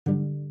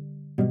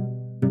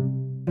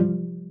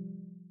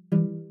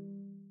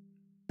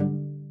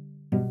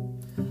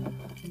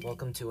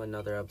Welcome to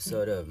another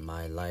episode of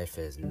My Life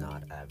is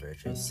Not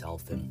Average, a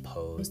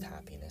self-imposed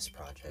happiness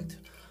project,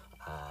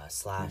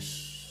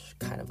 slash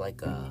kind of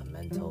like a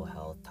mental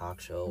health talk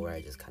show where I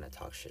just kind of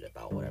talk shit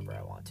about whatever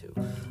I want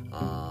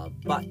to,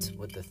 but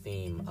with the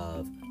theme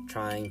of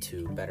trying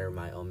to better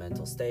my own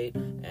mental state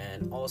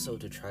and also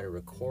to try to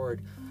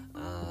record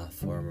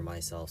for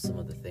myself some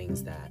of the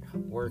things that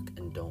work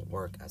and don't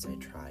work as I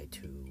try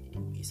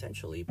to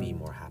essentially be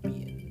more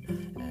happy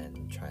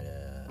and try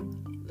to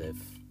live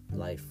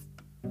life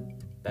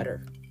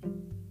better.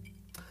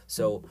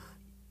 So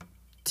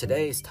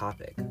today's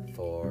topic,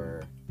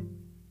 for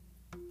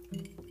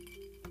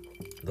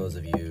those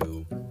of you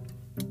who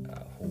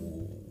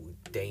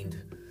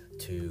deigned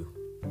to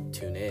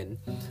tune in,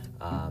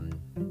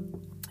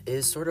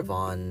 is sort of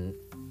on,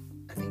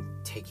 I think,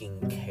 taking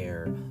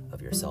care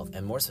of yourself,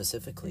 and more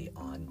specifically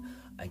on,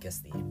 I guess,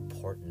 the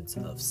importance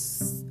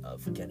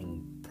of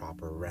getting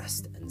proper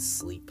rest and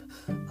sleep,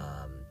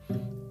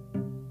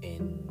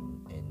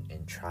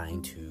 in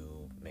trying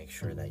to make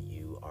sure that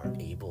you are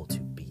able to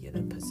be in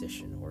a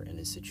position or in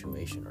a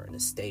situation or in a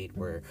state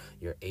where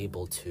you're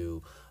able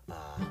to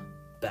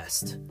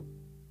best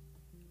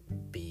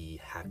be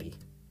happy,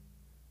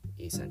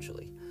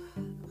 essentially.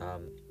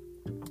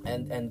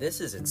 And this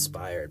is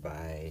inspired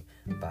by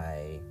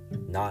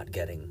not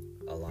getting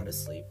a lot of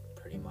sleep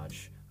pretty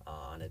much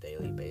on a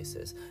daily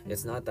basis.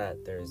 It's not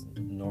that there's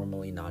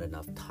normally not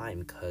enough time,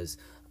 because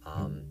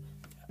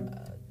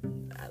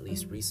at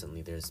least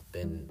recently there's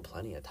been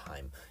plenty of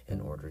time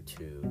in order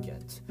to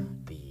get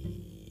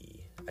the,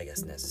 I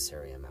guess,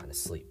 necessary amount of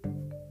sleep.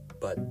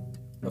 But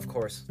of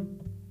course,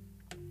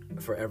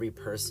 for every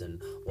person,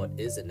 what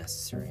is a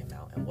necessary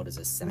amount and what is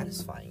a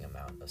satisfying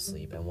amount of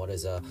sleep and what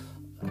is a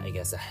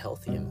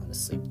healthy amount of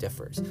sleep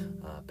differs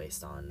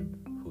based on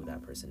who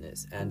that person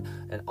is. And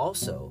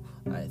also,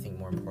 I think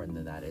more important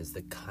than that is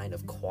the kind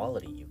of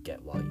quality you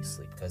get while you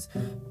sleep, because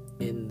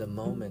in the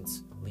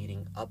moments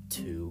leading up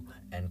to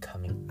and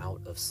coming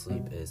out of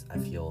sleep is, I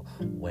feel,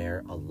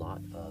 where a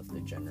lot of the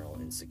general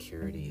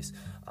insecurities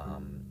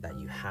that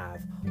you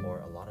have, or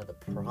a lot of the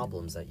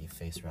problems that you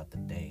face throughout the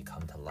day,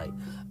 come to light.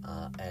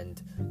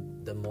 And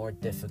the more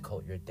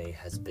difficult your day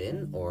has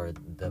been, or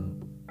the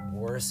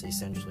worse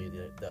essentially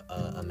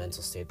a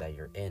mental state that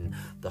you're in,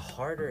 the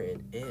harder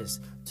it is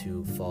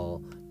to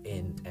fall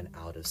in and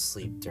out of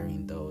sleep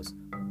during those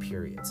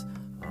periods.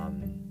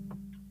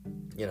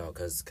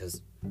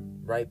 Because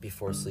right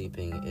before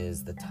sleeping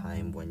is the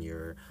time when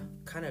you're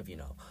kind of,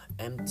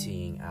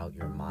 emptying out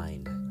your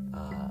mind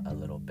a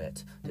little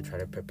bit to try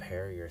to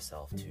prepare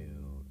yourself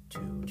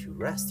to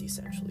rest,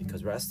 essentially,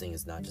 because resting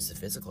is not just a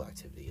physical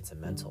activity, it's a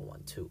mental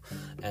one too.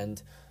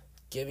 And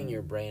giving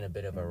your brain a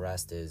bit of a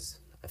rest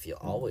is, I feel,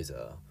 always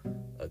a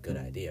good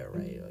idea,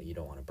 right? You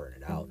don't want to burn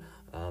it out.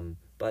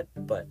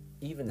 But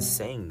even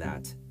saying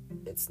that,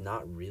 it's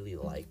not really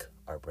like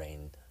our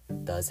brain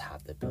does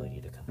have the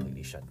ability to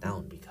completely shut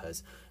down,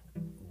 because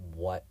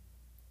what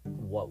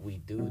we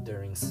do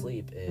during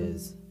sleep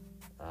is,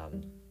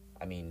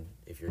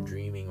 if you're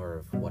dreaming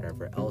or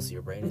whatever else,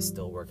 your brain is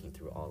still working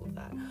through all of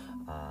that.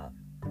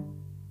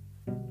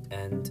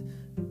 And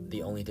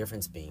the only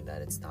difference being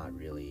that it's not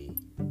really,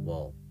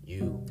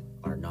 you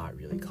are not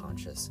really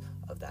conscious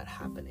of that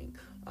happening,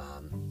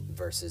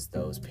 versus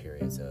those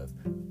periods of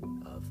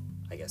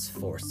I guess,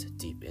 forced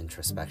deep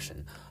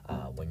introspection,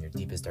 when your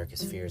deepest,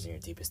 darkest fears and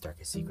your deepest,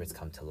 darkest secrets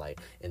come to light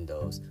in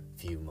those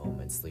few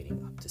moments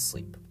leading up to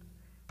sleep.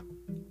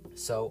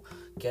 So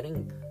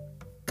getting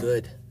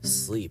good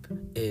sleep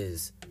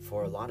is,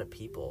 for a lot of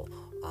people,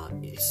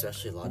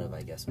 especially a lot of,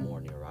 I guess,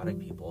 more neurotic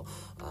people,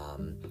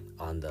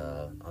 on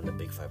the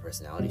Big Five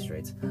personality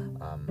traits,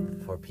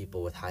 for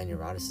people with high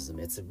neuroticism,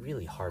 it's a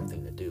really hard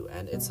thing to do,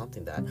 and it's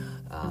something that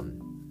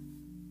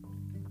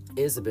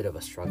is a bit of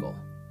a struggle,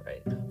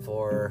 right?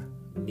 For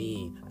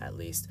me, at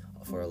least,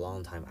 for a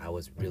long time, I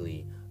was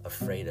really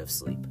afraid of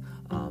sleep,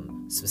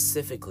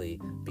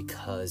 specifically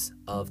because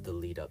of the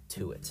lead up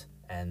to it,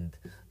 and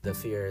the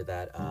fear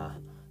that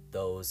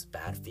those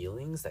bad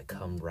feelings that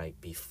come right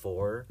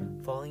before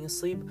falling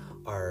asleep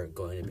are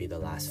going to be the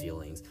last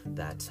feelings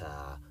that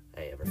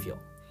I ever feel,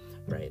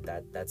 right?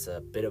 That's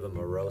a bit of a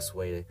morose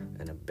way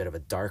and a bit of a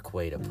dark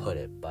way to put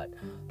it, but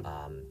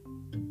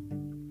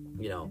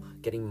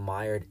getting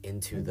mired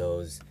into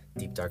those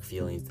deep dark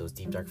feelings, those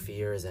deep dark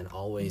fears, and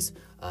always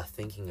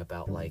thinking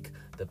about like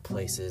the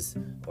places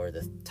or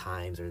the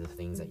times or the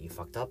things that you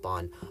fucked up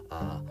on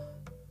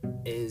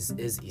is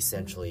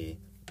essentially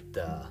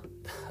the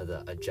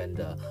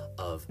agenda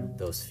of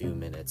those few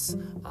minutes,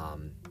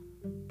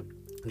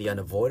 the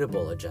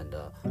unavoidable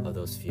agenda of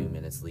those few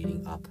minutes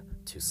leading up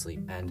to sleep.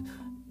 And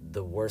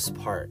the worst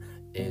part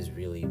is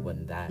really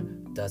when that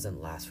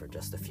doesn't last for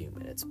just a few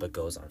minutes, but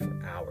goes on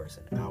for hours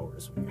and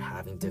hours, when you're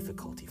having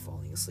difficulty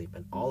falling asleep,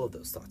 and all of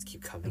those thoughts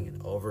keep coming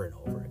in over and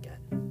over again,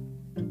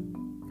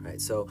 right?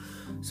 So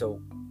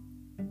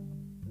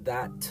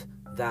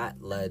that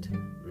led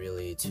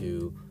really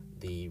to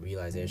the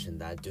realization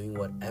that doing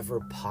whatever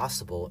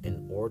possible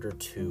in order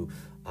to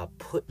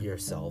put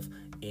yourself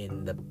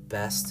in the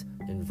best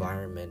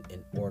environment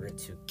in order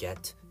to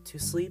get to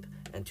sleep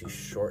and to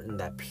shorten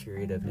that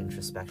period of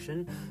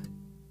introspection,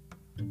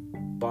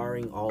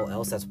 barring all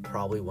else, that's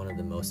probably one of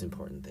the most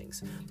important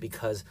things,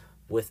 because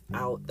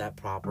without that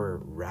proper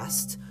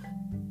rest,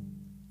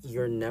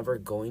 you're never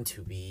going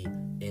to be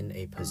in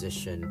a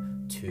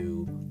position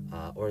to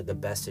or the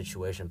best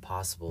situation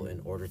possible in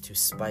order to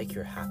spike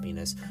your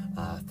happiness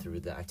through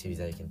the activities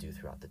that you can do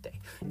throughout the day.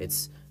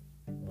 It's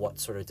what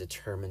sort of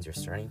determines your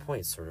starting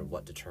point. It's sort of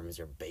what determines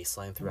your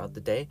baseline throughout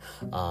the day.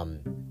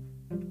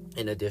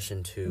 In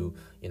addition to,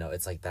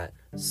 it's like that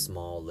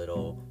small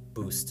little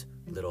boost,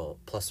 little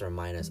plus or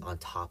minus on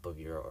top of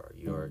your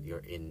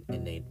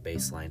innate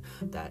baseline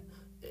that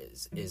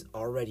is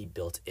already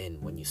built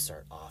in when you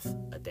start off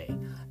a day.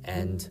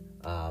 And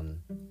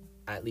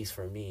at least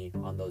for me,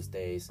 on those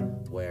days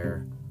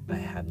where I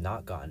have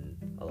not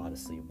gotten a lot of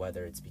sleep,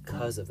 whether it's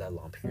because of that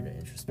long period of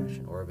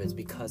introspection or if it's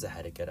because I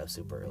had to get up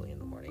super early in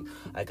the morning,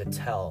 I could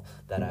tell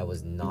that I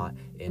was not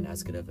in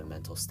as good of a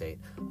mental state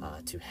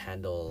to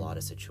handle a lot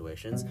of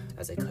situations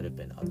as I could have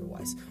been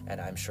otherwise. And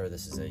I'm sure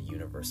this is a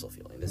universal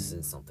feeling. This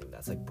isn't something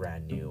that's like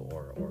brand new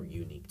or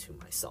unique to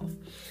myself,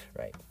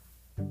 right?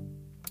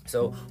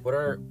 So what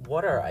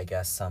are I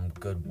guess some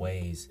good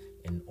ways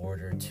in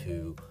order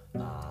to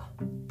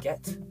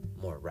get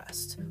more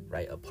rest,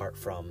 right? Apart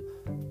from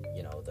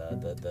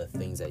the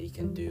things that you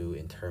can do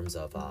in terms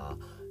of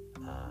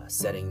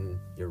setting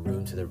your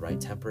room to the right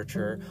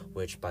temperature,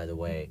 which by the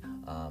way,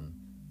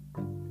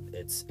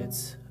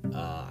 it's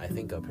I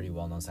think a pretty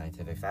well-known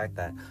scientific fact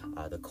that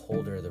the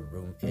colder the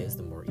room is,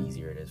 the more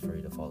easier it is for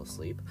you to fall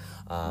asleep.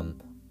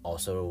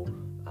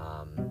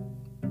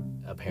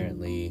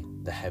 Apparently,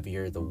 the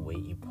heavier the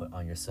weight you put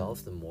on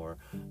yourself, the more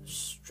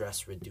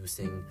stress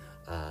reducing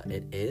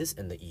it is,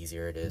 and the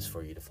easier it is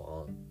for you to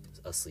fall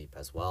asleep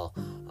as well.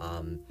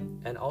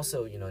 And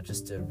also,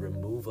 just to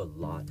remove a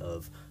lot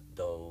of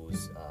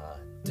those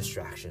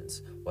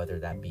distractions, whether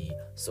that be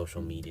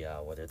social media,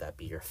 whether that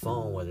be your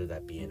phone, whether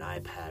that be an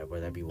iPad,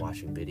 whether that be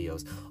watching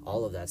videos,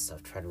 all of that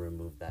stuff, try to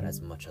remove that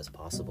as much as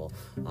possible.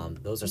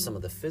 Those are some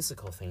of the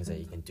physical things that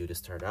you can do to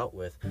start out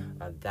with,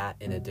 that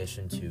in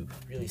addition to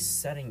really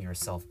setting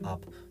yourself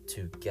up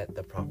to get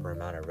the proper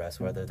amount of rest,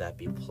 whether that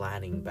be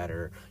planning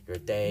better your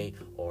day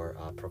or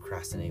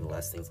procrastinating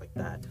less, things like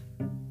that.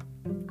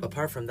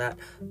 Apart from that,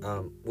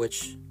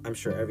 which I'm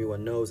sure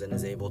everyone knows and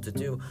is able to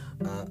do,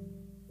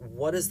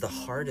 what is the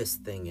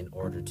hardest thing in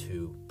order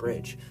to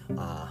bridge,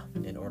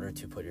 in order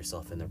to put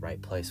yourself in the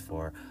right place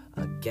for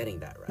getting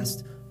that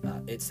rest?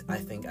 It's, I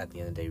think, at the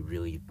end of the day,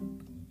 really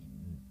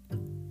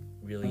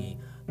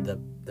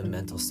the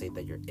mental state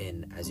that you're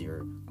in as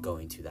you're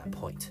going to that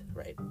point,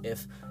 right?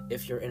 If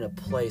you're in a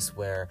place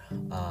where,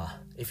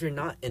 if you're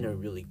not in a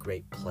really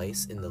great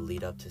place in the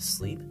lead up to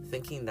sleep,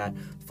 thinking that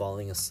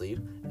falling asleep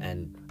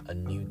and a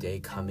new day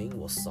coming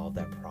will solve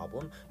that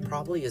problem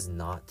probably is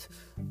not,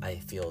 I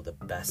feel, the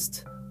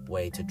best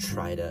way to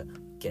try to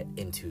get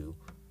into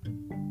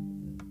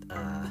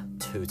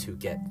to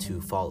get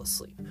to fall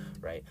asleep,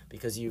 right?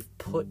 Because you've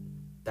put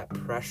that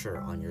pressure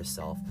on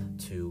yourself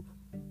to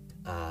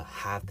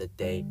have the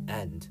day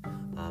end,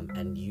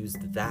 and use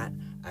that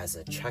as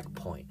a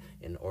checkpoint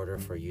in order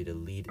for you to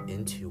lead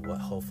into what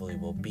hopefully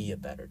will be a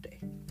better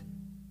day,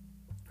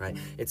 right?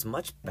 It's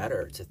much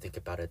better to think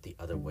about it the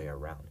other way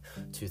around,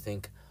 to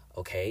think,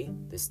 okay,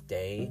 this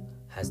day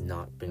has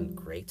not been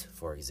great,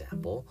 for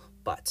example,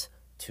 but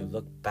to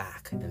look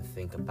back and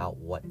think about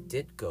what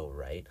did go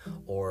right,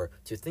 or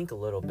to think a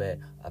little bit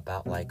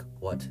about like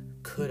what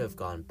could have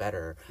gone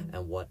better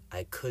and what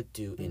I could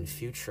do in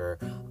future.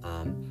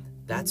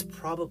 That's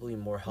probably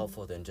more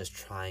helpful than just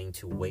trying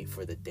to wait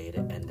for the day to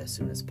end as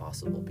soon as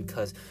possible,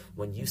 because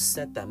when you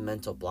set that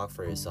mental block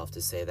for yourself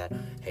to say that,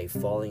 hey,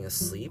 falling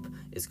asleep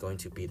is going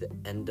to be the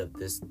end of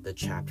the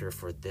chapter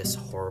for this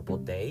horrible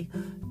day,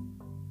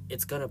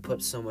 it's going to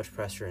put so much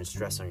pressure and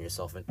stress on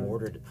yourself in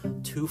order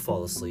to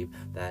fall asleep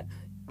that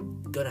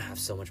you're going to have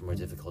so much more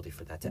difficulty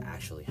for that to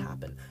actually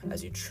happen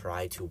as you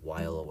try to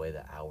while away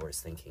the hours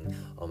thinking,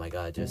 oh my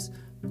god, just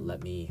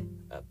let me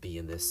be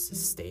in this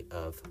state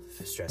of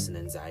stress and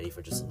anxiety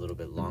for just a little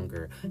bit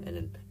longer, and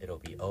then it'll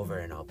be over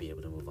and I'll be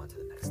able to move on to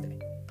the next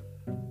day,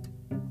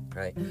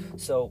 right?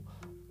 So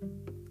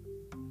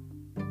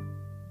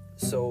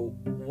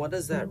what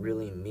does that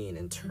really mean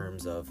in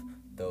terms of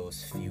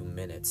those few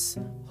minutes,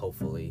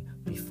 hopefully,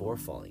 before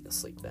falling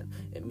asleep then?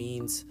 It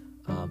means,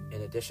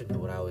 in addition to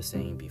what I was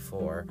saying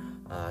before,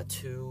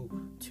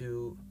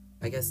 to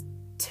I guess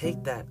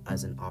take that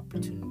as an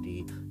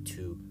opportunity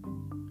to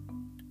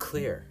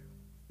clear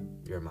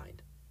your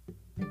mind,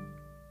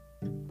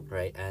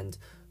 right? And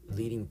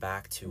leading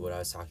back to what I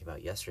was talking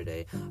about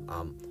yesterday,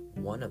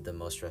 one of the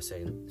most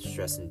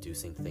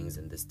stress-inducing things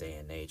in this day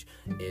and age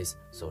is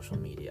social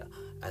media.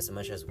 As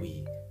much as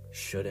we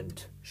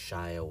shouldn't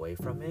shy away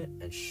from it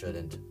and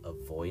shouldn't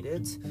avoid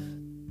it,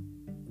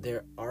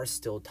 there are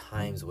still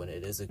times when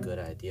it is a good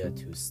idea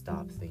to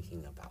stop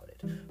thinking about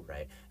it,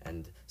 right?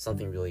 And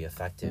something really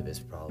effective is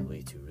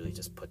probably to really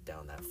just put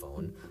down that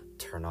phone,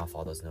 turn off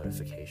all those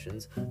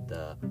notifications.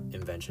 The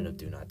invention of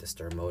do not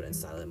disturb mode and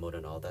silent mode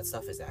and all that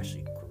stuff is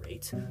actually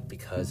great,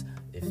 because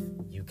if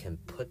you can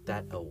put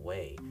that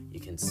away, you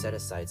can set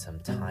aside some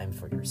time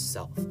for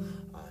yourself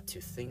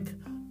to think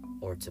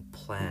or to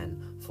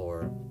plan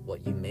for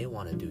what you may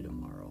want to do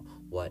tomorrow,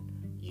 what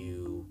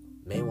you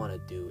may want to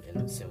do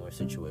in similar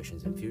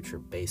situations in future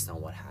based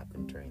on what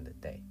happened during the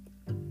day,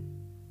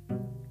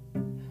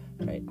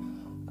 right?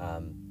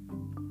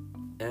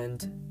 And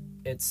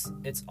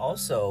it's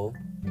also,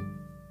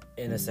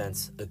 in a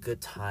sense, a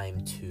good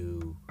time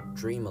to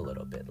dream a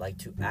little bit, like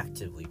to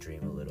actively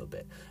dream a little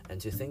bit, and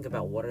to think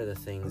about what are the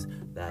things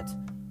that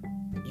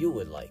you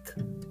would like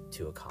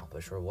to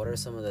accomplish, or what are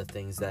some of the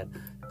things that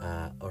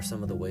or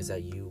some of the ways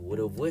that you would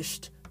have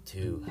wished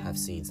to have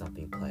seen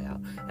something play out,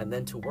 and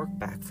then to work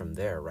back from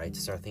there, right? To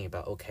start thinking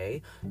about,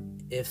 okay,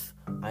 if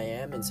I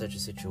am in such a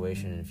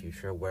situation in the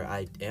future where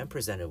I am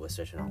presented with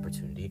such an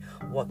opportunity,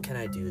 what can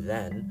I do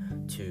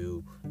then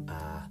to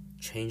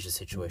change the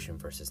situation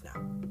versus now,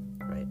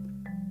 right?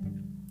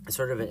 It's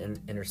sort of an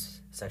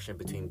intersection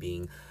between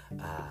being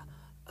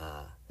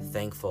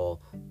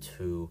thankful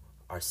to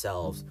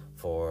ourselves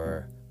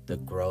for the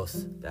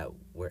growth that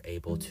we're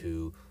able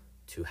to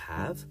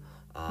have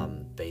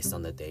based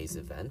on the day's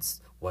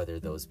events, whether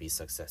those be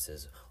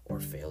successes or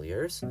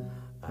failures,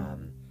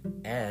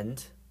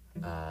 and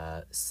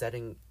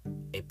setting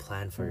a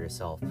plan for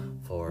yourself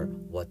for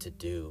what to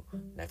do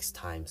next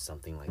time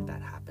something like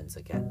that happens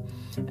again.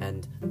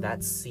 And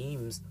that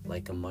seems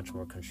like a much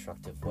more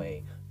constructive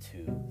way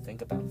to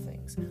think about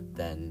things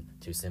than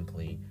to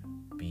simply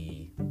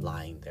be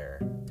lying there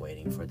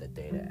waiting for the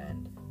day to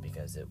end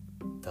because it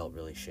felt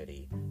really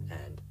shitty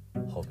and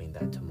hoping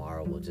that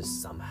tomorrow will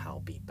just somehow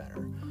be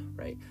better,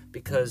 right?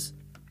 Because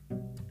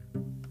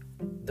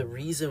the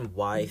reason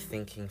why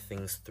thinking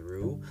things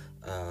through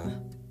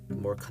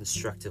more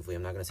constructively,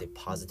 I'm not going to say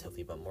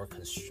positively, but more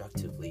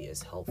constructively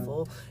is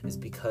helpful, is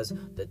because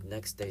the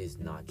next day is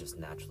not just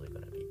naturally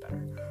going to be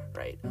better,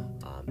 right?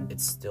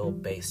 It's still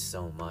based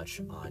so much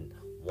on,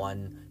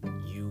 one,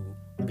 you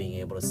being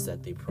able to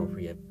set the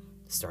appropriate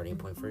starting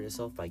point for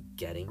yourself by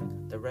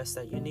getting the rest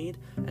that you need,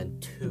 and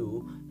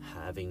two,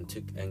 having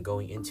to and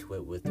going into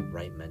it with the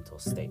right mental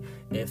state.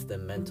 If the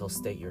mental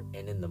state you're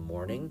in the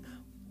morning,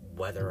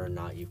 whether or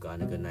not you've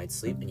gotten a good night's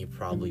sleep, and you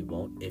probably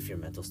won't if your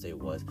mental state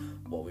was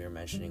what we were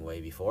mentioning way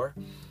before,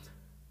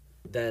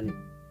 then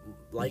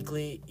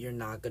likely you're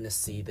not going to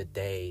see the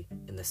day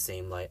in the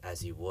same light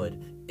as you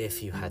would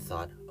if you had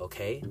thought,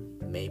 okay,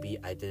 maybe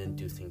I didn't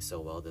do things so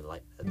well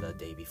the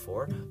day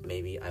before,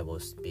 maybe I will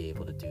be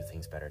able to do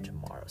things better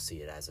tomorrow, see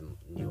it as a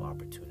new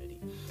opportunity.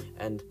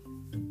 And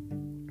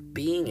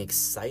being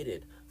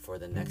excited for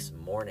the next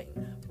morning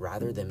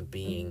rather than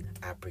being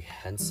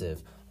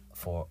apprehensive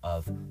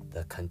of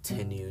the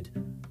continued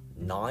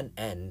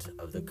non-end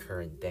of the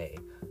current day,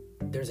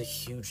 there's a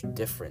huge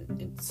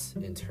difference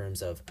in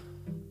terms of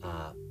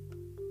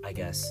I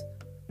guess,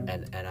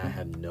 and I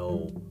have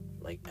no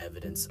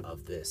evidence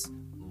of this,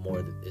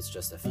 more than it's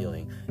just a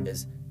feeling,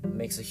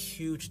 makes a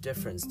huge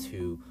difference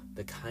to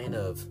the kind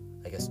of,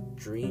 I guess,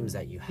 dreams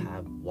that you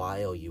have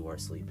while you are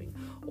sleeping,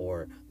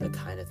 or the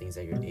kind of things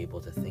that you're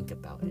able to think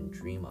about and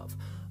dream of,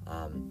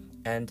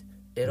 and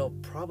it'll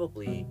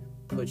probably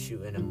put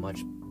you in a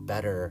much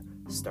better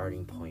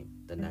starting point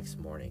the next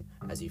morning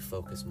as you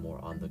focus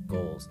more on the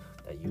goals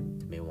that you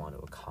may want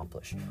to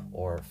accomplish,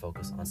 or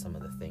focus on some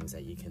of the things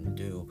that you can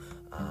do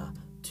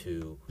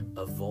to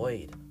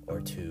avoid or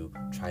to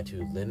try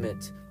to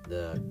limit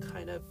the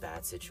kind of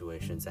bad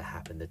situations that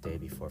happened the day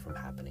before from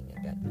happening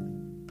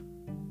again,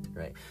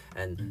 right?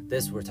 And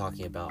this we're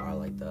talking about are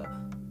the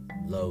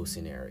low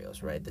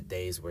scenarios, right? The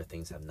days where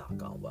things have not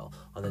gone well.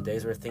 On the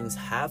days where things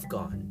have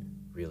gone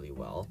really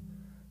well,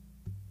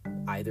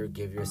 either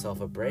give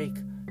yourself a break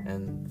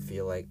and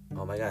feel like,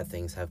 oh my god,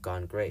 things have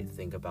gone great.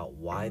 Think about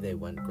why they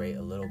went great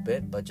a little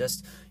bit, but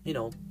just,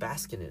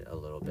 bask in it a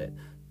little bit.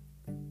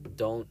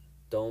 Don't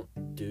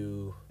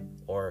do,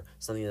 or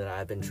something that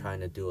I've been trying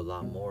to do a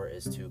lot more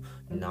is to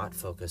not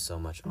focus so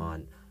much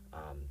on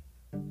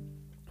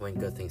when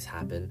good things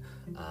happen,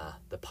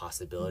 the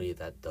possibility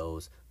that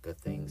those good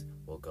things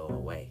will go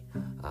away.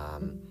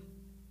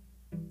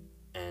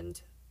 And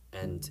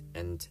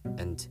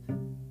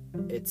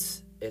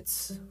it's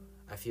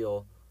I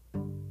feel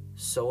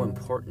so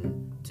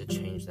important to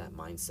change that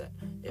mindset.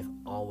 If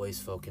always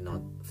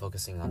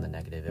focusing on the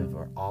negative,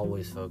 or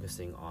always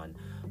focusing on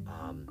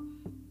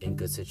in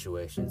good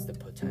situations the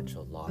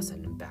potential loss,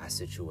 and in bad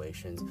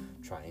situations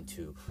trying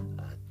to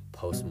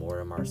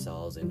post-mortem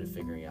ourselves into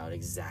figuring out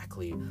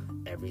exactly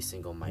every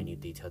single minute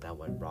detail that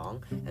went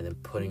wrong, and then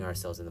putting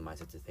ourselves in the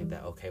mindset to think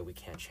that, okay, we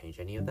can't change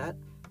any of that.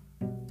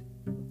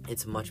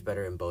 It's much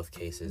better in both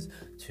cases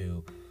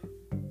to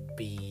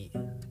be,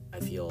 I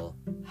feel,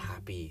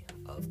 happy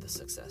of the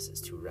successes,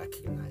 to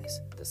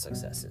recognize the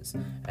successes,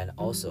 and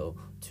also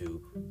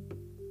to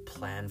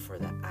plan for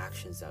the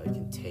actions that we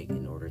can take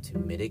in order to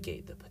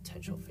mitigate the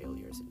potential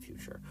failures in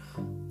future.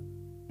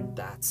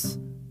 That's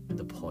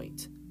the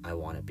point. I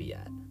want to be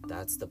at.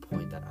 That's the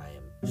point that I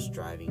am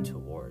striving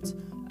towards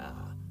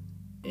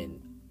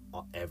in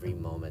every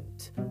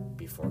moment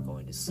before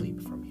going to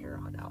sleep from here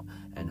on out.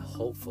 And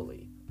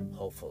hopefully,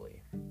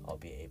 I'll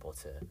be able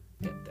to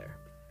get there.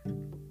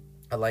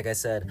 Like I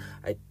said,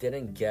 I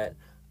didn't get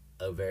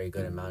a very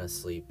good amount of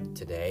sleep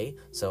today,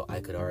 so I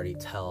could already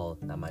tell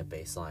that my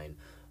baseline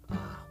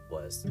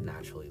was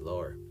naturally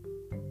lower.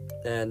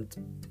 And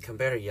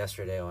compared to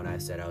yesterday when I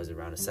said I was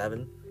around a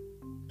 7,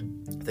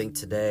 I think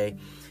today,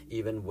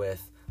 even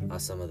with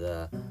some of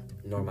the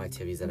normal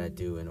activities that I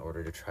do in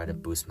order to try to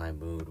boost my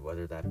mood,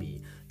 whether that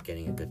be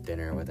getting a good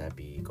dinner, whether that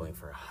be going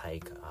for a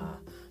hike,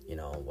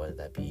 whether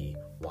that be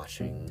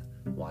watching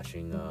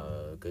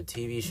a good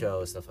TV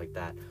show, stuff like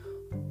that.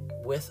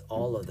 With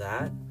all of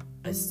that,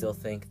 I still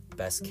think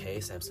best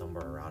case I'm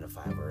somewhere around a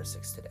 5 or a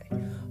 6 today,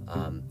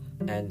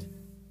 and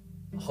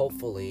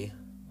hopefully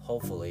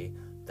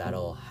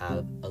that'll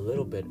have a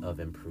little bit of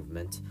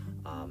improvement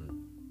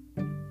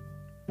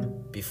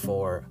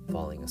before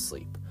falling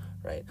asleep,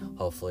 right?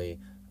 Hopefully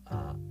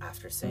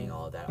after saying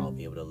all of that, I'll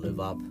be able to live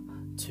up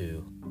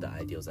to the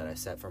ideals that I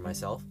set for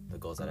myself, the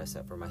goals that I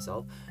set for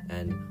myself,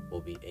 and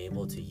will be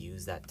able to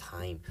use that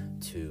time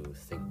to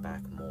think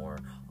back more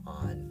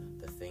on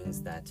the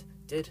things that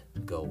did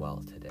go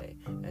well today,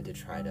 and to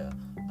try to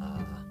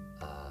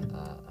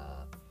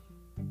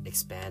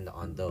expand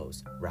on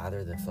those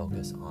rather than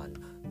focus on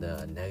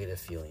the negative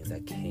feelings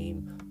that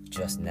came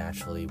just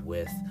naturally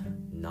with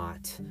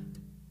not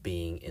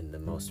being in the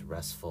most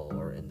restful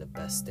or in the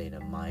best state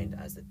of mind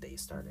as the day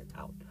started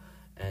out.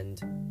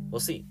 And we'll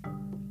see.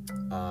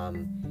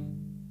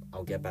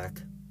 I'll get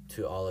back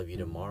to all of you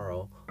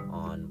tomorrow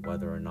on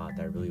whether or not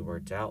that really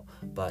worked out.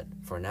 But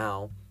for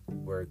now,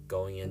 we're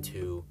going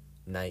into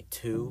night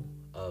 2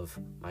 of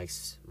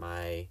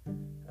my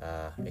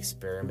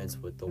experiments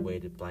with the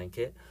weighted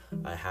blanket.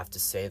 I have to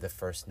say the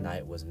first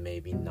night was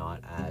maybe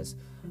not as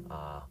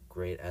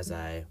great as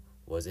I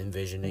was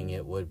envisioning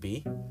it would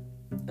be.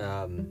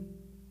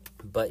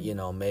 But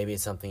maybe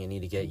it's something I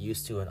need to get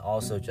used to, and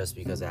also just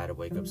because I had to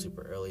wake up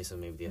super early, so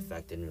maybe the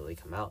effect didn't really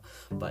come out.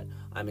 But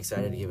I'm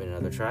excited to give it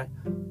another try.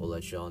 We'll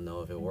let you all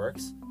know if it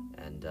works,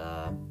 and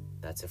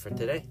that's it for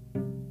today.